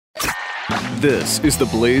This is the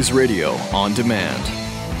Blaze Radio on demand.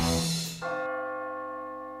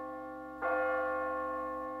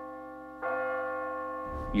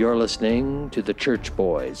 You're listening to the Church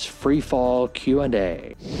Boys FREEFALL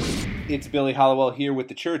Q&A. It's Billy Hollowell here with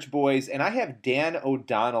the Church Boys, and I have Dan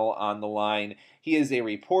O'Donnell on the line. He is a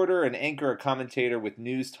reporter, an anchor, a commentator with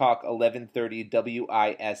News Talk 1130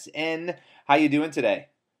 WISN. How you doing today?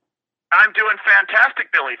 I'm doing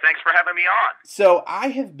fantastic, Billy. Thanks for having me on. So I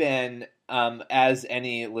have been, as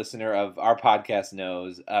any listener of our podcast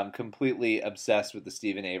knows, completely obsessed with the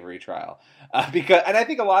Stephen Avery trial, and I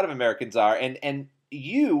think a lot of Americans are. And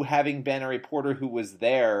you, having been a reporter who was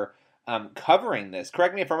there covering this,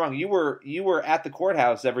 correct me if I'm wrong. You were at the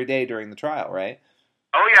courthouse every day during the trial, right?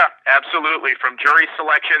 Oh, yeah, absolutely. From jury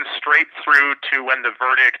selection straight through to when the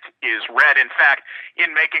verdict is read. In fact,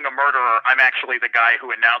 in Making a Murderer, I'm actually the guy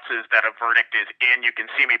who announces that a verdict is in. You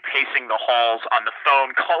can see me pacing the halls on the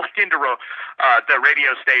phone, calling into the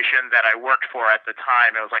radio station that I worked for at the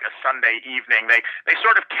time. It was like a Sunday evening. They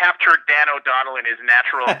sort of captured Dan O'Donnell in his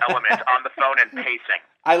natural element on the phone and pacing.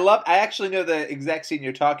 I actually know the exact scene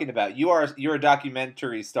you're talking about. You're a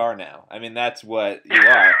documentary star now. I mean, that's what you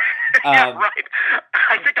are. Yeah, right.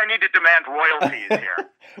 I think I need to demand royalties here.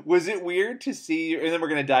 Was it weird to see, and then we're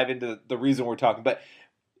going to dive into the reason we're talking, but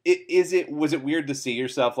was it weird to see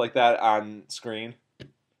yourself like that on screen?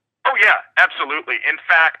 Oh, yeah, absolutely. In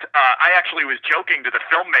fact, I actually was joking to the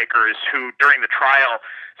filmmakers who, during the trial,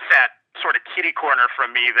 sat sort of kitty corner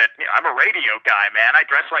from me that, I'm a radio guy, man. I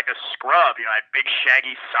dress like a scrub. I have big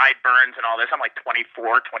shaggy sideburns and all this. I'm like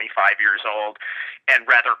 24, 25 years old and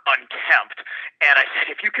rather unkempt. And I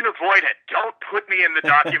said, if you can avoid it, don't put me in the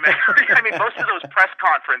documentary. I mean, most of those press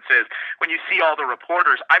conferences, when you see all the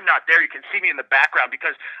reporters, I'm not there. You can see me in the background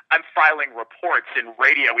because I'm filing reports in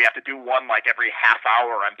radio. We have to do one like every half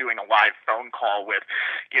hour. I'm doing a live phone call with,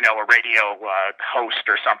 a radio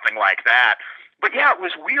host or something like that. But yeah, it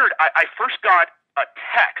was weird. I first got a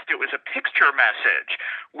text. It was a picture message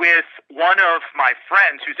with one of my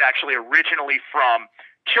friends who's actually originally from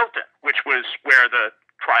Chilton, which was where the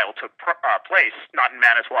trial took place, not in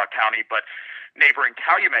Manitowoc County, but neighboring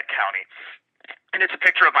Calumet County. And it's a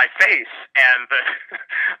picture of my face, and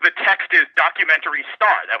the text is documentary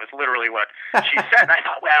star. That was literally what she said. And I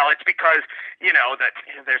thought, well, it's because, that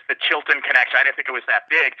there's the Chilton connection. I didn't think it was that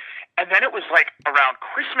big. And then it was like around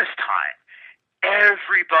Christmas time.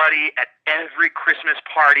 Everybody at every Christmas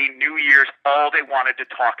party, New Year's, all they wanted to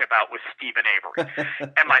talk about was Stephen Avery.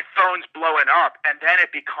 And my phone's blowing up, and then it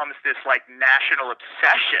becomes this like national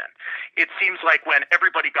obsession. It seems like when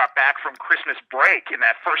everybody got back from Christmas break in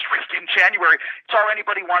that first week in January, it's all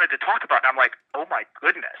anybody wanted to talk about. And I'm like, oh my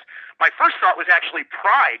goodness. My first thought was actually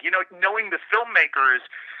pride. Knowing the filmmakers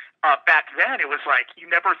back then, it was like you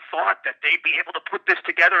never thought that they'd be able to put this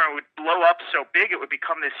together and it would blow up so big. It would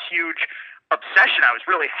become this huge obsession. I was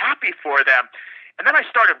really happy for them. And then I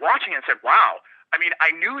started watching and said, wow, I mean,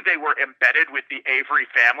 I knew they were embedded with the Avery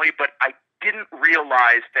family, but I didn't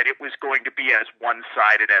realize that it was going to be as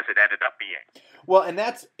one-sided as it ended up being. Well,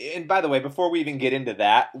 and by the way, before we even get into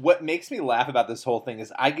that, what makes me laugh about this whole thing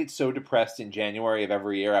is I get so depressed in January of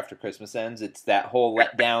every year after Christmas ends. It's that whole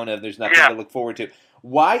letdown of there's nothing to look forward to.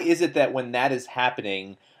 Why is it that when that is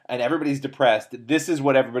happening and everybody's depressed, this is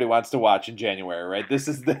what everybody wants to watch in January, right? This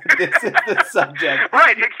is the subject.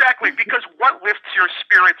 Right, exactly. Because what lifts your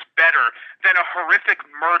spirits better than a horrific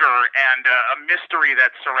murder and a mystery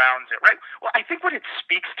that surrounds it, right? Well, I think what it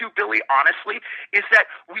speaks to, Billy, honestly, is that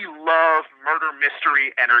we love murder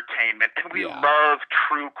mystery entertainment and we love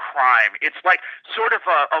true crime. It's like sort of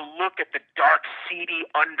a look at the dark, seedy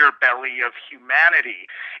underbelly of humanity.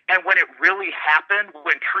 And when it really happened,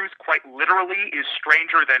 when truth quite literally is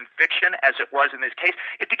stranger than fiction, as it was in this case,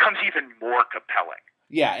 it becomes even more compelling.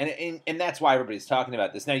 Yeah, and that's why everybody's talking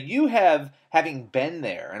about this. Now, you have, having been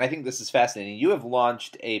there, and I think this is fascinating, you have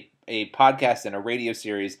launched a podcast and a radio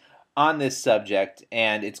series on this subject,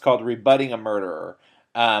 and it's called Rebutting a Murderer.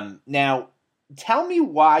 Now, tell me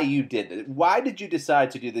why you did it. Why did you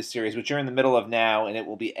decide to do this series, which you're in the middle of now, and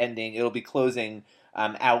it'll be closing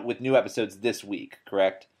out with new episodes this week,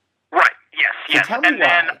 correct? Right, yes. Tell me and why.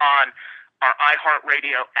 Then on our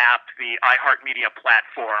iHeartRadio app, the iHeartMedia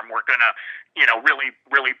platform, we're going to, really,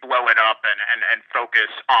 really blow it up and focus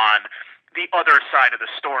on the other side of the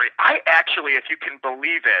story. I actually, if you can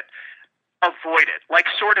believe it,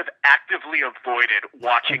 sort of actively avoided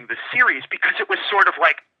watching the series because it was sort of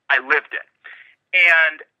like I lived it.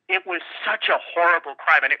 And it was such a horrible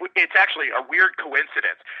crime. And it's actually a weird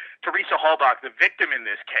coincidence. Teresa Halbach, the victim in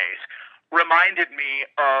this case, reminded me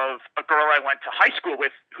of a girl I went to high school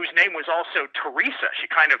with whose name was also Teresa. She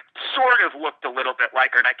kind of sort of looked a little bit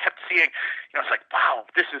like her, and I kept seeing, it's like, wow,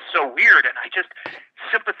 this is so weird. And I just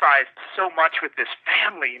sympathized so much with this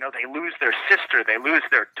family. They lose their sister, they lose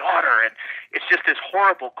their daughter, and it's just this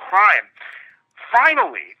horrible crime.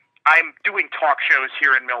 Finally, I'm doing talk shows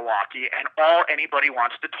here in Milwaukee, and all anybody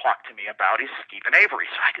wants to talk to me about is Stephen Avery.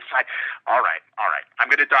 So I decide, all right, I'm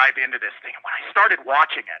going to dive into this thing. And when I started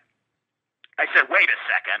watching it, I said, wait a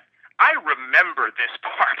second, I remember this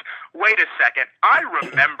part. Wait a second, I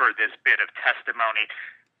remember this bit of testimony.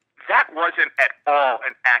 That wasn't at all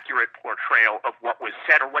an accurate portrayal of what was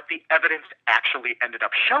said or what the evidence actually ended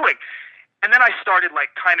up showing. And then I started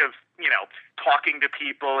talking to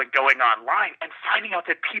people and going online and finding out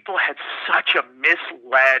that people had such a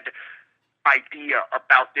misled idea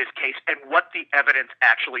about this case and what the evidence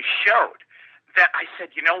actually showed that I said,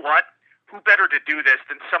 you know what? Who better to do this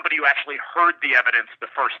than somebody who actually heard the evidence the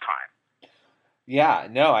first time? Yeah,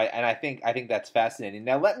 no, I think that's fascinating.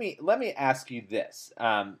 Now, let me ask you this: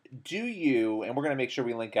 do you? And we're going to make sure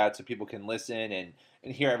we link out so people can listen and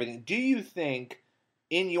hear everything. Do you think,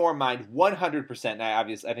 in your mind, 100%? And I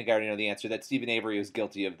think I already know the answer, that Stephen Avery is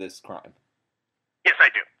guilty of this crime. Yes, I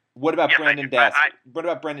do. What about Brendan Dassey? What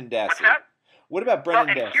about Brendan Dassey? What's that? What about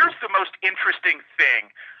Brendan Dassey? And here's the most interesting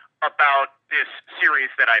thing about this series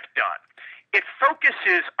that I've done. It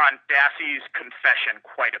focuses on Dassey's confession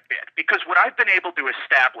quite a bit, because what I've been able to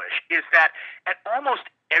establish is that at almost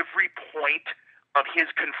every point of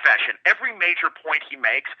his confession, every major point he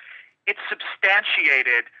makes, it's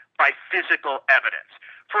substantiated by physical evidence.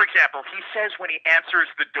 For example, he says when he answers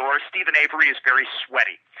the door, Stephen Avery is very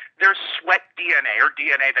sweaty. There's sweat DNA, or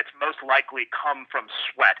DNA that's most likely come from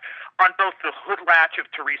sweat, on both the hood latch of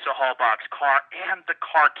Teresa Halbach's car and the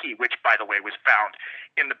car key, which, by the way, was found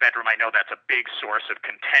in the bedroom. I know that's a big source of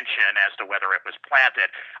contention as to whether it was planted.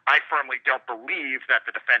 I firmly don't believe that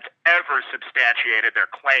the defense ever substantiated their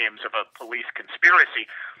claims of a police conspiracy.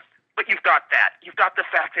 But you've got that. You've got the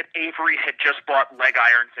fact that Avery had just bought leg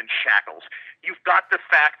irons and shackles. You've got the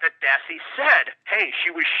fact that Dassey said, hey, she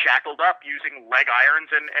was shackled up using leg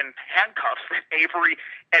irons and handcuffs that Avery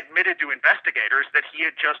admitted to investigators that he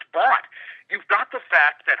had just bought. You've got the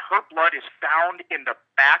fact that her blood is found in the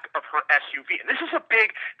back of her SUV. And this is a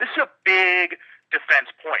big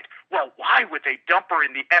defense point. Well, why would they dump her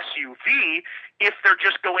in the SUV if they're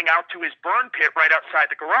just going out to his burn pit right outside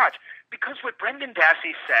the garage? Because what Brendan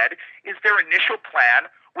Dassey said is their initial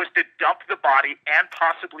plan was to dump the body and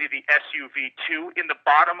possibly the SUV too in the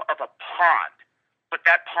bottom of a pond. But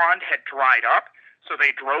that pond had dried up, so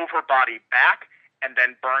they drove her body back and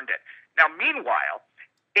then burned it. Now, meanwhile,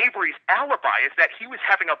 Avery's alibi is that he was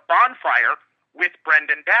having a bonfire with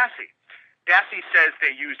Brendan Dassey. Dassey says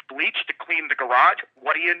they used bleach to clean the garage.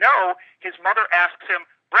 What do you know? His mother asks him,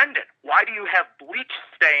 Brendan, why do you have bleach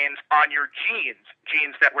stains on your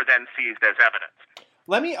jeans that were then seized as evidence?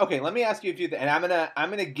 Let me ask you a few things, and I'm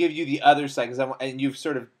gonna give you the other side, and you've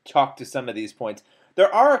sort of talked to some of these points.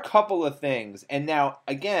 There are a couple of things, and now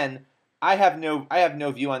again, I have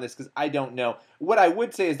no view on this because I don't know. What I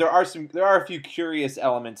would say is there are a few curious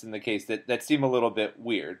elements in the case that seem a little bit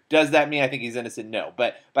weird. Does that mean I think he's innocent? No,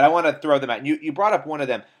 but I want to throw them out. You brought up one of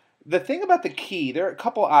them. The thing about the key, there are a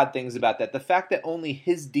couple odd things about that. The fact that only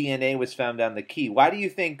his DNA was found on the key. Why do you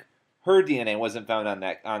think her DNA wasn't found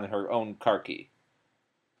on her own car key?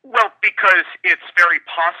 Well, because it's very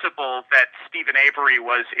possible that Stephen Avery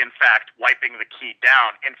was, in fact, wiping the key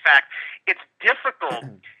down. In fact, it's difficult.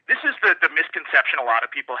 This is the misconception a lot of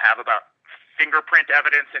people have about fingerprint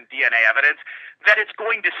evidence and DNA evidence, that it's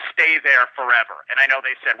going to stay there forever. And I know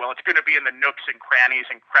they said, well, it's going to be in the nooks and crannies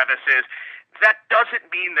and crevices. That doesn't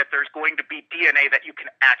mean that there's going to be DNA that you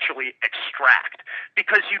can actually extract,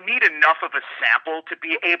 because you need enough of a sample to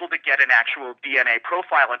be able to get an actual DNA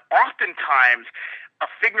profile. And oftentimes, a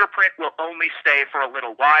fingerprint will only stay for a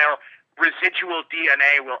little while. Residual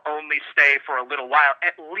DNA will only stay for a little while,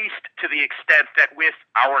 at least to the extent that with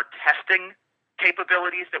our testing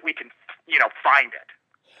capabilities that we can, find it.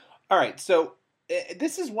 All right, so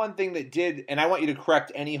this is one thing that did, and I want you to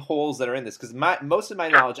correct any holes that are in this, because most of my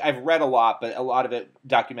knowledge, I've read a lot, but a lot of it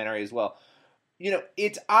documentary as well.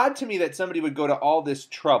 It's odd to me that somebody would go to all this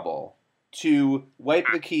trouble to wipe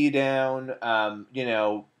the key down,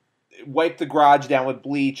 wipe the garage down with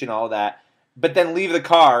bleach and all that, but then leave the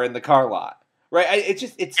car in the car lot, right?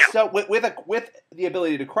 So with the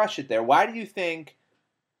ability to crush it there. Why do you think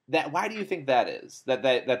that is that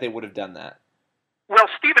they would have done that? Well,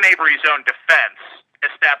 Stephen Avery's own defense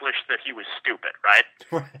established that he was stupid, right?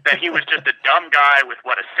 That he was just a dumb guy with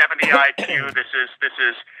a 70 IQ. This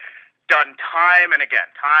is done time and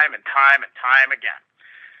again, time and time and time again.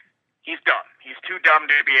 He's dumb. He's too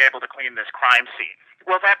dumb to be able to clean this crime scene.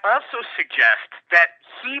 Well, that also suggests that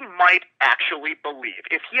he might actually believe,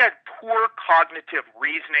 if he had poor cognitive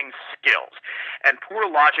reasoning skills and poor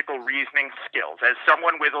logical reasoning skills, as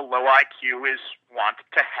someone with a low IQ is wont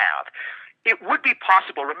to have, it would be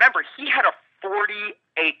possible. Remember, he had a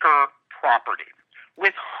 40-acre property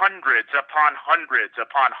with hundreds upon hundreds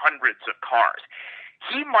upon hundreds of cars.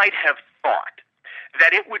 He might have thought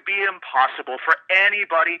that it would be impossible for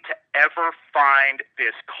anybody to ever find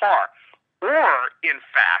this car. Or, in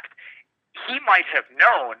fact, he might have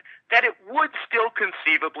known that it would still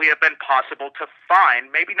conceivably have been possible to find,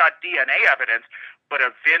 maybe not DNA evidence, but a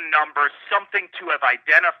VIN number, something to have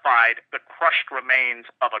identified the crushed remains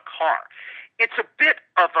of a car. It's a bit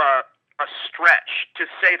of a stretch to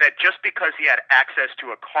say that just because he had access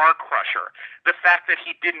to a car crusher, the fact that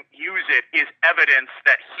he didn't use it is evidence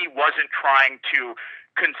that he wasn't trying to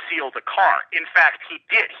conceal the car. In fact, he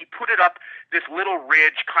did. He put it up this little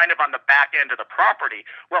ridge kind of on the back end of the property.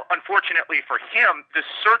 Well, unfortunately for him, the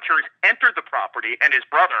searchers entered the property, and his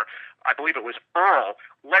brother, I believe it was Earl,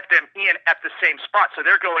 let them in at the same spot. So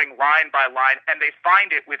they're going line by line, and they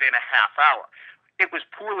find it within a half hour. It was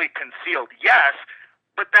poorly concealed, yes,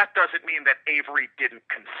 but that doesn't mean that Avery didn't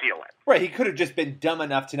conceal it. Right, he could have just been dumb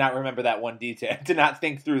enough to not remember that one detail, to not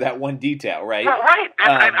think through that one detail, right? Well, right.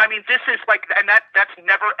 I mean, this is like, and that's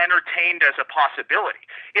never entertained as a possibility.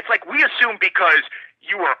 It's like we assume because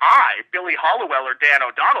you or I, Billy Hollowell or Dan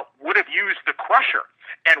O'Donnell, would have used the crusher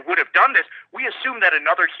and would have done this, we assume that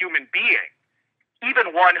another human being,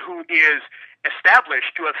 even one who is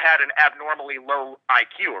established to have had an abnormally low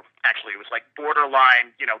IQ, or actually it was like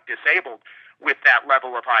borderline, disabled, with that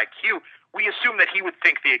level of IQ, we assume that he would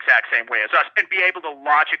think the exact same way as us and be able to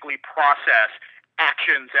logically process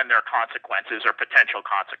actions and their consequences or potential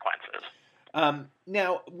consequences.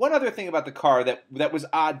 Now, one other thing about the car that was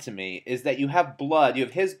odd to me is that you have blood. You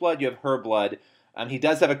have his blood. You have her blood. He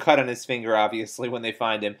does have a cut on his finger, obviously, when they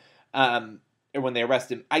find him, or when they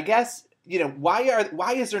arrest him. I guess,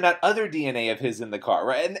 why is there not other DNA of his in the car,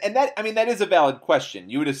 right? And that, I mean, that is a valid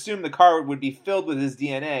question. You would assume the car would be filled with his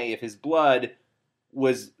DNA if his blood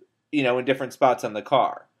was, in different spots on the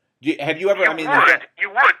car. Have you ever? You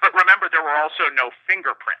would, but remember there were also no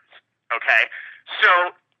fingerprints. Okay,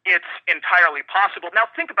 so it's entirely possible. Now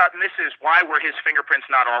think about, and this is why were his fingerprints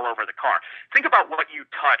not all over the car? Think about what you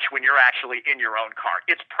touch when you're actually in your own car.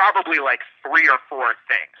 It's probably like 3 or 4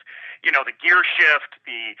 things. The gear shift,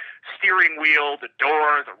 the steering wheel, the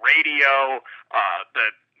door, the radio, the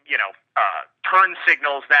turn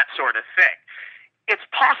signals, that sort of thing. It's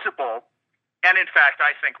possible, and in fact,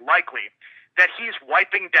 I think likely, that he's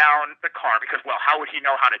wiping down the car because, well, how would he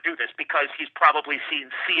know how to do this? Because he's probably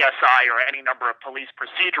seen CSI or any number of police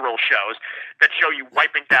procedural shows that show you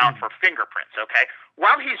wiping down for fingerprints, okay?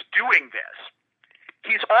 While he's doing this,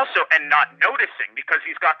 he's also, and not noticing, because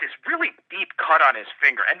he's got this really deep cut on his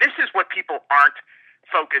finger, and this is what people aren't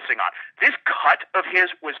focusing on. This cut of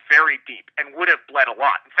his was very deep and would have bled a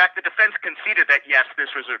lot. In fact, the defense conceded that, yes,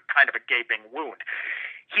 this was a kind of a gaping wound.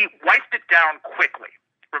 He wiped it down quickly,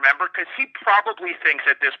 remember, because he probably thinks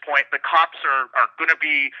at this point the cops are going to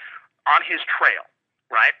be on his trail,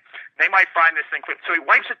 right? They might find this thing quick. So he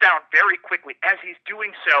wipes it down very quickly. As he's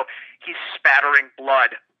doing so, he's spattering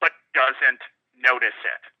blood, but doesn't notice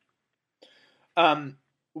it.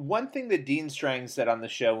 One thing that Dean Strang said on the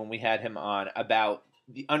show when we had him on about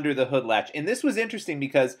the under the hood latch, and this was interesting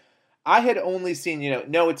because I had only seen,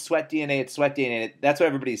 no, it's sweat DNA. That's what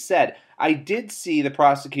everybody said. I did see the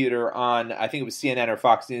prosecutor on, I think it was CNN or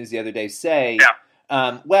Fox News the other day, say,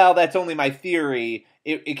 well, that's only my theory.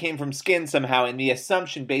 It came from skin somehow, and the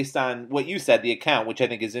assumption based on what you said, the account, which I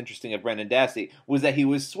think is interesting of Brendan Dassey, was that he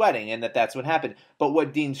was sweating and that's what happened. But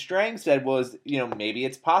what Dean Strang said was, maybe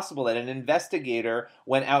it's possible that an investigator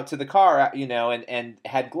went out to the car, and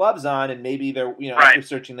had gloves on, and maybe they're, after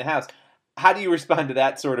searching the house. How do you respond to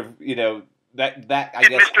that sort of, that I Did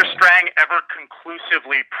guess... Mr. Strang ever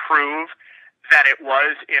conclusively prove that it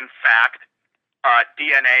was, in fact,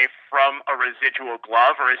 DNA from a residual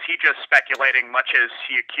glove, or is he just speculating much as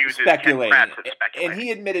he accuses Ken Kratz of speculating? And he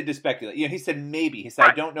admitted to speculate. He said maybe. He said,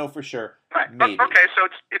 I don't know for sure. Maybe. Okay, so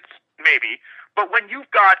it's maybe. But when you've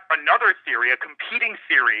got another theory, a competing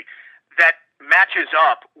theory, that matches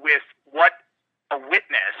up with what a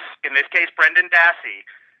witness, in this case Brendan Dassey,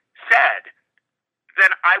 said, then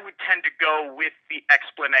I would tend to go with the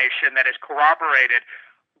explanation that is corroborated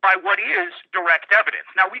by what is direct evidence.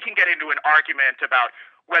 Now, we can get into an argument about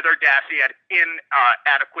whether Dassey had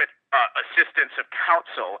inadequate assistance of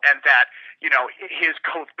counsel and that,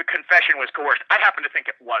 the confession was coerced. I happen to think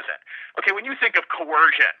it wasn't. Okay, when you think of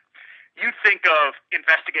coercion, you think of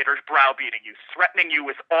investigators browbeating you, threatening you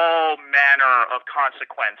with all manner of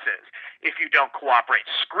consequences if you don't cooperate,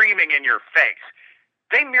 screaming in your face.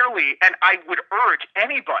 They merely, and I would urge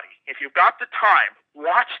anybody, if you've got the time,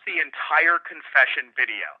 watch the entire confession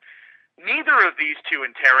video. Neither of these two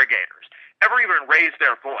interrogators ever even raised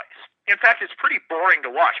their voice. In fact, it's pretty boring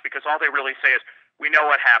to watch because all they really say is, "We know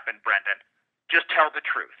what happened, Brendan. Just tell the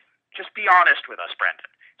truth. Just be honest with us,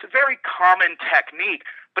 Brendan." It's a very common technique,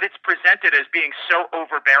 but it's presented as being so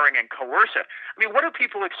overbearing and coercive. I mean, what do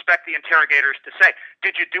people expect the interrogators to say?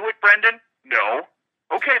 "Did you do it, Brendan?" "No."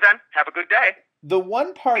 "Okay, then. Have a good day." The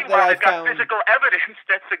one part Meanwhile, that I they've got found physical evidence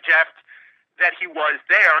that suggests that he was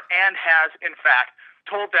there and has, in fact,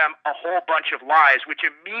 told them a whole bunch of lies, which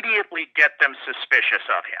immediately get them suspicious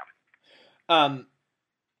of him.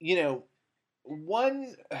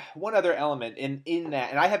 One other element in that,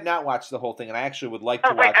 and I have not watched the whole thing, and I actually would like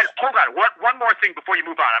to watch. And hold on. One more thing before you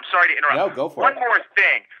move on. I'm sorry to interrupt. No, go for One it. more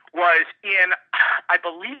thing was I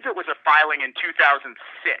believe it was a filing in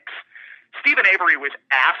 2006. Stephen Avery was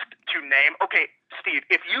asked to name, "Okay, Steve,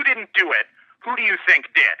 if you didn't do it, who do you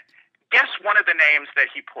think did?" Guess one of the names that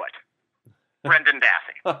he put. Brendan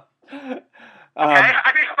Dassey. Okay?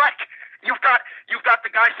 I mean, like, you've got the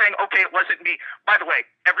guy saying, "Okay, it wasn't me." By the way,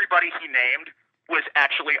 everybody he named was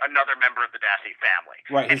actually another member of the Dassey family.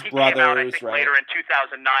 Right, and his he brothers, came out, I think, right? later in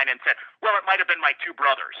 2009 and said, "Well, it might have been my two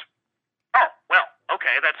brothers." Oh, well,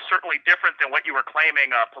 okay, that's certainly different than what you were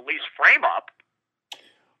claiming a police frame-up.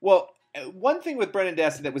 Well, one thing with Brendan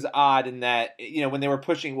Dassey that was odd in that, when they were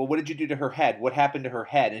pushing, well, what did you do to her head? What happened to her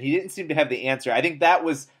head? And he didn't seem to have the answer. I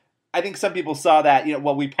think some people saw that,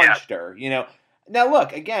 well, we punched her, Now,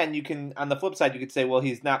 look, again, you can, on the flip side, you could say, well,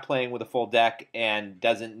 he's not playing with a full deck and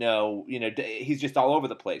doesn't know, he's just all over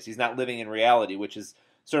the place. He's not living in reality, which is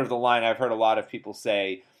sort of the line I've heard a lot of people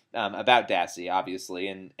say about Dassey, obviously.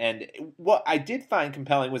 And what I did find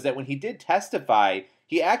compelling was that when he did testify,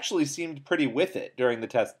 he actually seemed pretty with it during the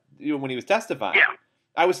test, when he was testifying. Yeah.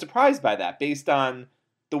 I was surprised by that, based on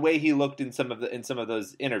the way he looked in some of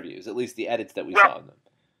those interviews, at least the edits that we saw in them.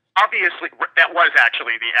 Obviously, that was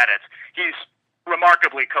actually the edits. He's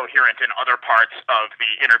remarkably coherent in other parts of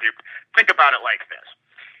the interview. Think about it like this.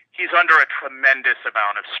 He's under a tremendous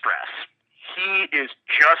amount of stress. He is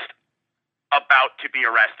just about to be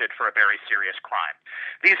arrested for a very serious crime.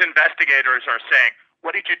 These investigators are saying,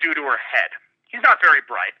 "What did you do to her head?" He's not very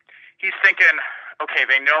bright. He's thinking, "Okay,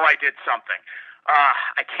 they know I did something.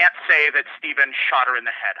 I can't say that Stephen shot her in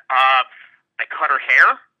the head. I cut her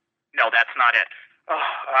hair? No, that's not it.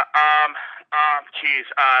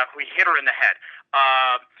 We hit her in the head."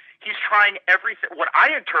 He's trying everything. What I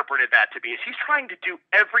interpreted that to be is he's trying to do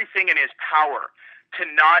everything in his power to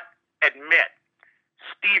not admit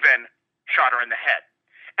Stephen shot her in the head.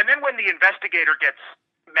 And then when the investigator gets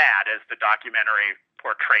mad, as the documentary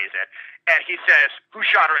portrays it, and he says, "Who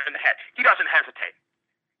shot her in the head?" he doesn't hesitate.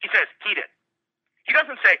 He says, "He did." He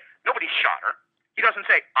doesn't say, "Nobody shot her." He doesn't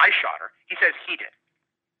say, "I shot her." He says, "He did."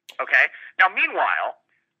 Okay? Now, meanwhile,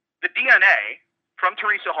 the DNA from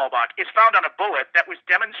Teresa Halbach is found on a bullet that was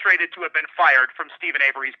demonstrated to have been fired from Stephen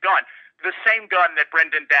Avery's gun, the same gun that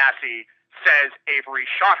Brendan Dassey says Avery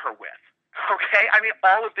shot her with. Okay? I mean,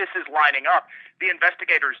 all of this is lining up. The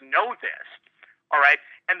investigators know this. All right?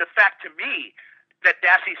 And the fact to me that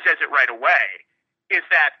Dassey says it right away is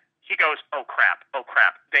that he goes, oh crap.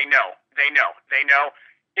 They know.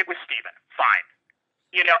 It was Stephen. Fine.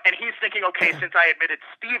 And he's thinking, okay, since I admitted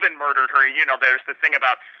Stephen murdered her, there's the thing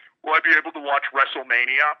about, will I be able to watch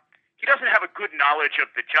WrestleMania? He doesn't have a good knowledge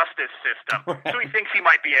of the justice system, so he thinks he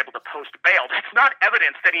might be able to post bail. That's not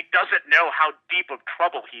evidence that he doesn't know how deep of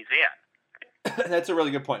trouble he's in. That's a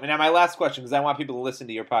really good point. Now, my last question, because I want people to listen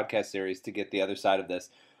to your podcast series to get the other side of this.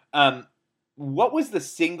 What was the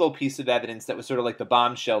single piece of evidence that was sort of like the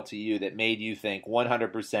bombshell to you that made you think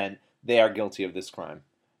 100% they are guilty of this crime?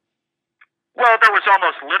 Well, there was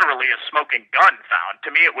almost literally a smoking gun found.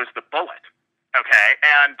 To me, it was the bullet. Okay?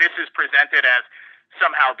 And this is presented as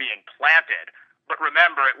somehow being planted. But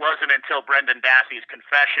remember, it wasn't until Brendan Dassey's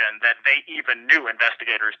confession that they even knew,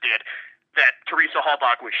 investigators did, that Teresa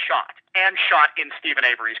Halbach was shot, and shot in Stephen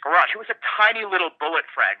Avery's garage. It was a tiny little bullet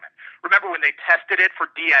fragment. Remember when they tested it for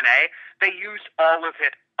DNA? They used all of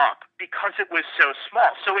it up because it was so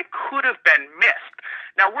small, so it could have been missed.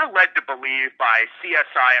 Now, we're led to believe by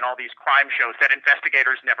CSI and all these crime shows that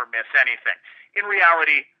investigators never miss anything. In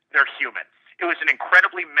reality, they're human. It was an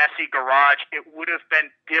incredibly messy garage. It would have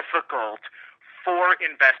been difficult 4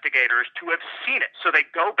 investigators to have seen it. So they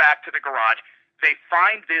go back to the garage. They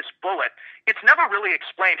find this bullet. It's never really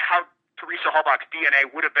explained how Teresa Halbach's DNA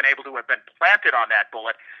would have been able to have been planted on that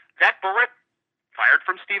bullet. That bullet, fired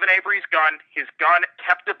from Stephen Avery's gun, his gun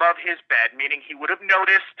kept above his bed, meaning he would have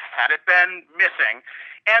noticed had it been missing,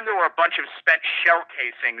 and there were a bunch of spent shell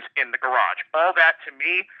casings in the garage. All that, to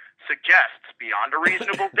me, suggests, beyond a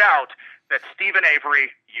reasonable doubt, that Stephen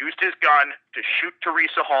Avery used his gun to shoot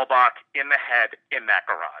Teresa Halbach in the head in that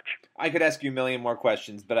garage. I could ask you a million more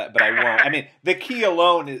questions, but I won't. I mean, the key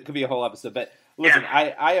alone could be a whole episode, but listen,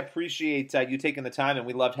 yeah. I appreciate you taking the time, and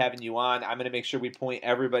we loved having you on. I'm going to make sure we point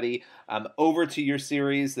everybody over to your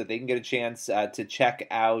series that they can get a chance to check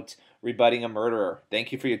out Rebutting a Murderer.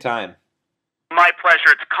 Thank you for your time. My pleasure.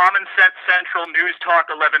 It's Common Sense Central,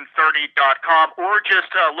 NewsTalk1130.com, or just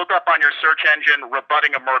look up on your search engine,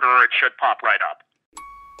 Rebutting a Murderer. It should pop right up.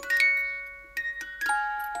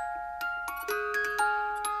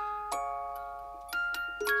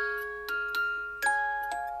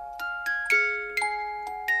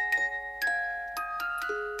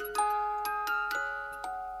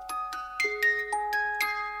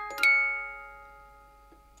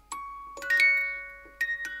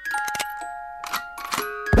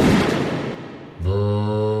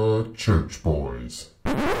 Church Boys.